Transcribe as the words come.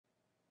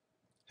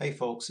Hey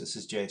folks, this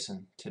is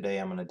Jason. Today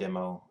I'm going to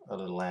demo a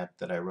little app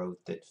that I wrote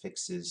that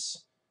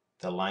fixes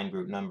the line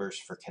group numbers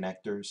for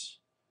connectors.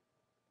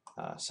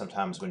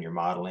 Sometimes when you're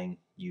modeling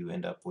you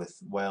end up with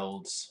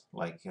welds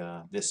like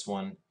this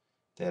one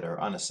that are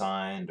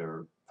unassigned,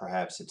 or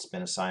perhaps it's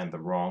been assigned the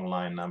wrong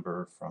line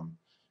number from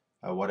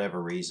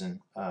whatever reason.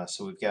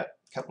 So we've got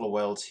a couple of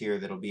welds here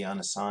that'll be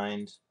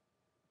unassigned,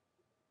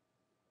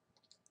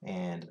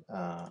 and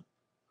a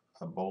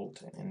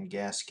bolt and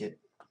gasket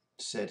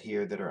set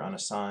here that are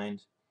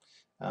unassigned.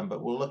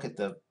 But we'll look at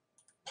the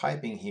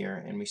piping here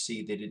and we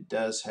see that it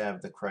does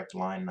have the correct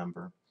line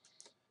number.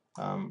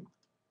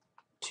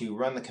 To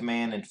run the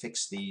command and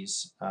fix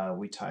these,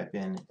 we type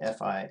in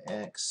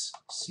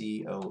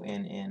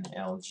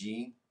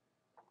FIXCONNLG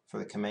for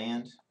the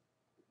command.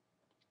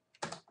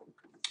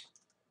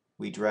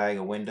 We drag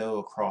a window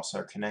across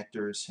our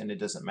connectors, and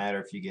it doesn't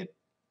matter if you get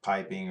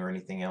piping or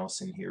anything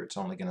else in here, it's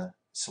only going to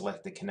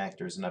select the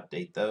connectors and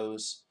update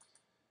those.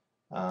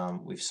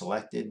 We've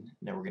selected,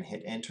 now we're going to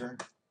hit enter,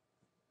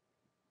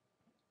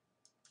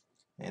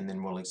 and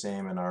then we'll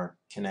examine our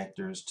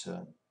connectors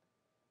to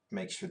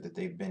make sure that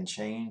they've been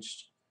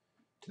changed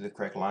to the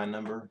correct line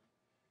number,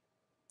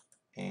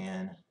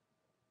 and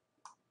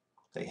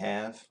they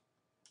have.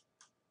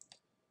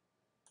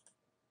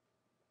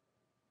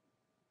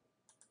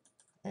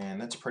 And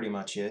that's pretty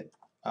much it.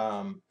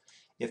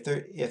 If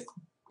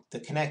the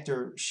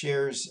connector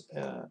shares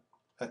a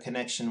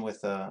connection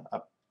with a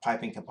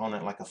piping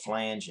component like a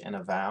flange and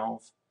a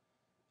valve,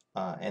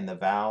 and the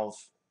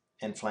valve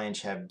and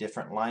flange have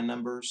different line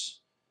numbers,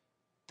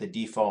 the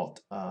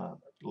default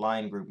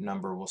line group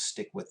number will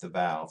stick with the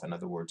valve. In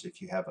other words, if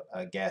you have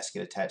a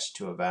gasket attached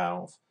to a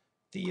valve,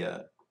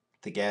 the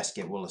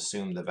gasket will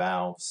assume the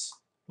valve's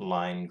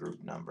line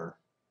group number.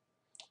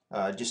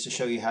 Just to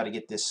show you how to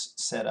get this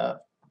set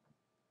up,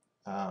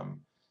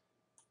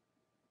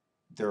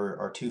 there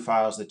are two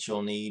files that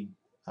you'll need.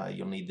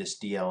 You'll need this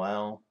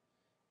DLL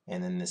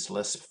and then this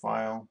Lisp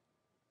file.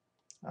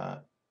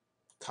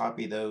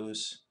 Copy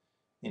those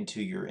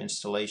into your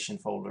installation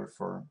folder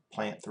for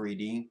Plant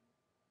 3D.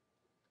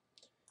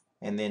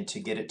 And then to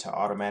get it to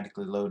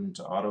automatically load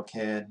into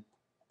AutoCAD,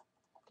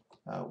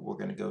 we're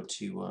going to go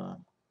to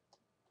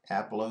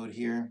App Load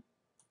here,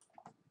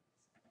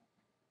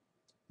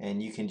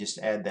 and you can just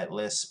add that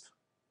Lisp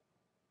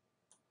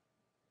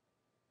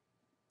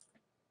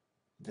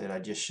that I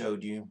just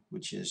showed you,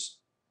 which is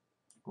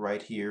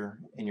right here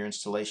in your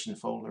installation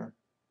folder.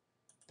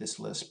 This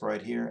Lisp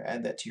right here,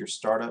 add that to your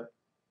startup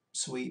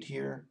suite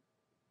here,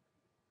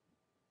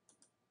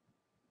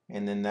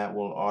 and then that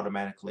will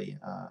automatically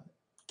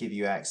give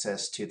you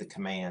access to the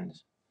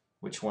command,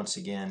 which once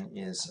again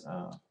is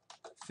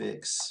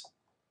fix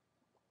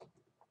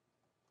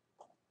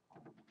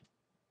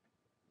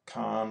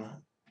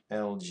con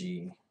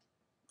LG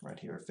right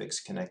here, fix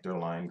connector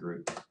line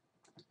group,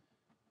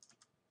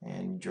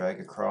 and drag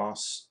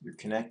across your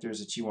connectors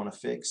that you want to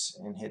fix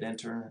and hit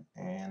enter,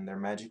 and they're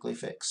magically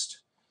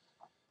fixed.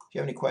 If you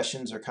have any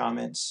questions or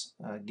comments,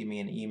 give me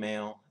an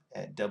email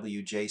at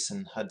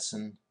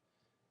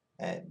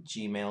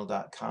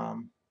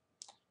wjasonhudson@gmail.com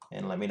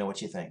and let me know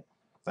what you think.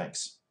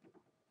 Thanks.